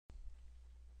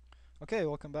Okay,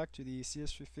 welcome back to the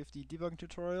CS350 debugging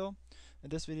tutorial. In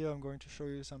this video I'm going to show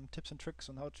you some tips and tricks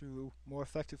on how to more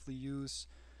effectively use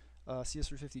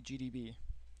CS350 GDB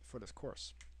for this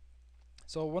course.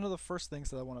 So one of the first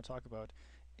things that I want to talk about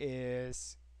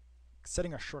is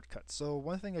setting a shortcut. So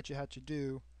one thing that you had to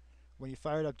do when you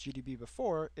fired up GDB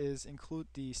before is include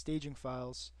the staging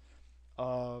files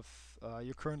of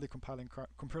your currently compiled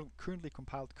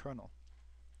kernel.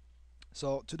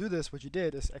 So to do this, what you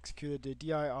did is executed the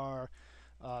dir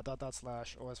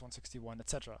 /os161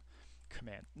 etc.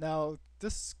 command. Now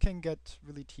this can get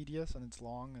really tedious and it's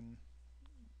long and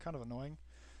kind of annoying.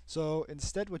 So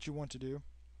instead what you want to do,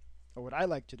 or what I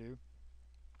like to do,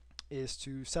 is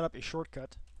to set up a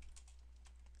shortcut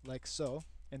like so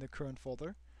in the current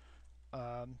folder.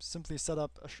 Simply set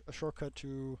up a shortcut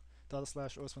to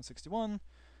 /os161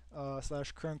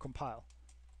 /current compile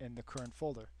in the current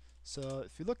folder. So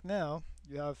if you look now,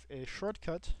 you have a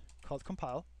shortcut called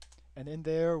compile, and in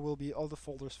there will be all the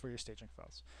folders for your staging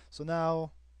files. So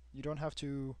now you don't have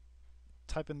to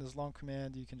type in this long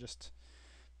command. You can just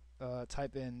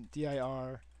type in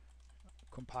dir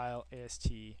compile ast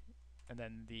and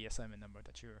then the assignment number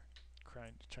that you're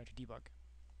trying to debug.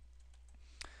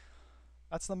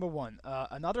 That's number one.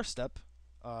 Another step,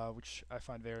 which I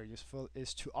find very useful,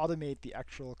 is to automate the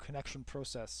actual connection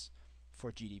process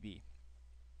for GDB.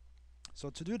 So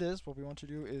to do this, what we want to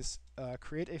do is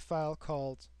create a file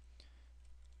called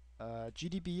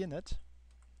GDB init,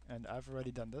 and I've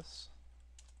already done this.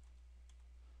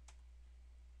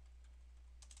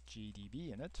 GDB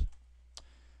init.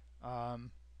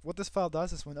 What this file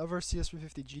does is whenever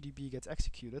CS350 GDB gets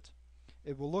executed,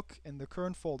 it will look in the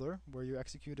current folder where you're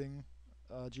executing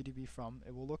GDB from.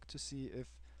 It will look to see if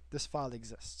this file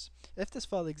exists. If this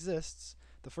file exists,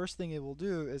 the first thing it will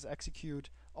do is execute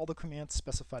all the commands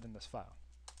specified in this file.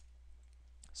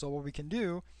 So what we can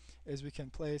do is we can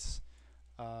place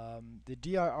the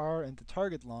dir and the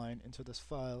target line into this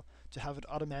file to have it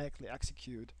automatically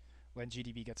execute when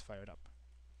GDB gets fired up.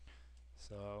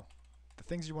 So the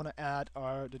things you want to add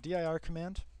are the dir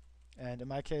command, and in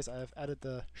my case I have added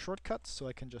the shortcut, so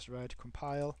I can just write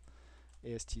compile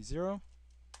ast0,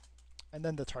 and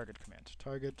then the target command,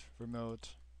 target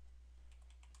remote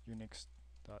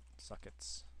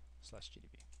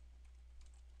unix.sockets/gdb.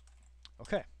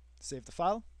 Okay, save the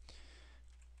file.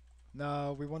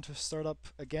 Now we want to start up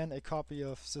again a copy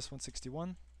of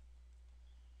sys161.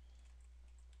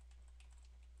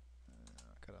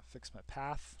 Gotta fix my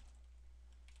path.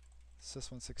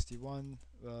 sys161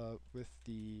 with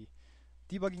the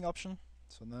debugging option.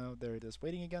 So now there it is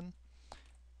waiting again.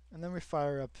 And then we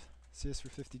fire up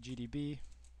CS350 GDB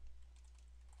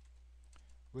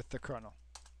with the kernel.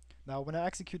 Now when I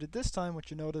execute it this time,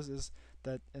 what you notice is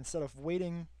that instead of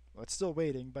waiting, well, it's still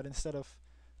waiting, but instead of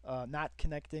not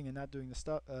connecting and not doing the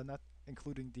stuff, not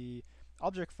including the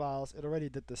object files, it already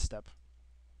did this step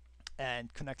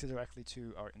and connected directly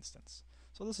to our instance.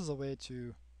 So this is a way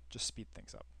to just speed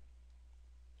things up.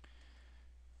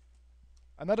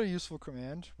 Another useful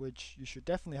command, which you should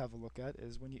definitely have a look at,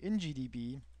 is when you're in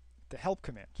GDB, the help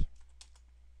command.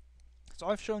 So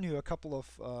I've shown you a couple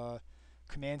of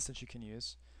commands that you can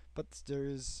use, but there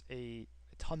is a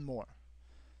ton more.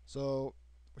 So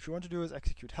what you want to do is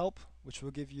execute help, which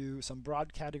will give you some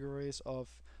broad categories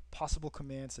of possible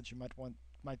commands that you might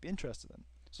be interested in.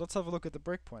 So let's have a look at the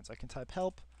breakpoints. I can type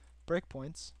help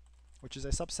breakpoints, which is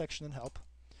a subsection in help,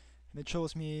 and it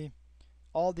shows me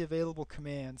all the available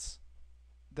commands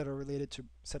that are related to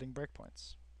setting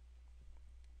breakpoints.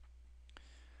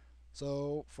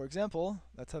 So for example,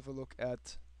 let's have a look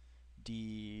at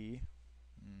the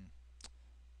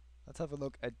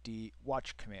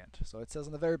watch command. So it says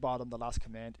on the very bottom, the last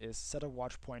command is set a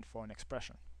watch point for an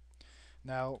expression.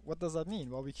 Now what does that mean?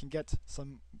 Well, we can get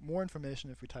some more information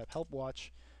if we type help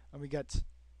watch, and we get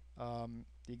the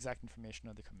exact information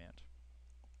of the command.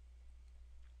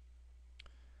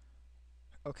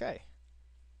 Okay.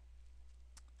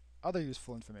 Other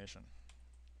useful information.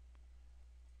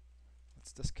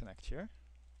 Let's disconnect here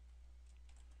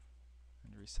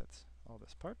and reset all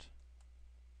this part.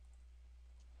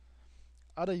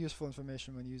 Other useful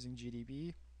information when using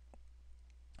GDB: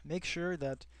 make sure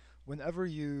that whenever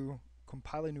you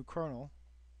compile a new kernel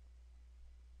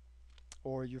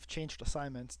or you've changed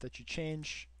assignments, that you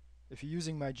change, if you're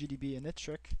using my GDB init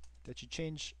trick, that you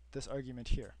change this argument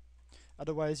here.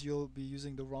 Otherwise you'll be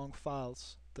using the wrong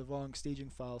files, the wrong staging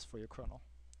files for your kernel.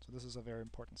 So this is a very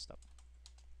important step.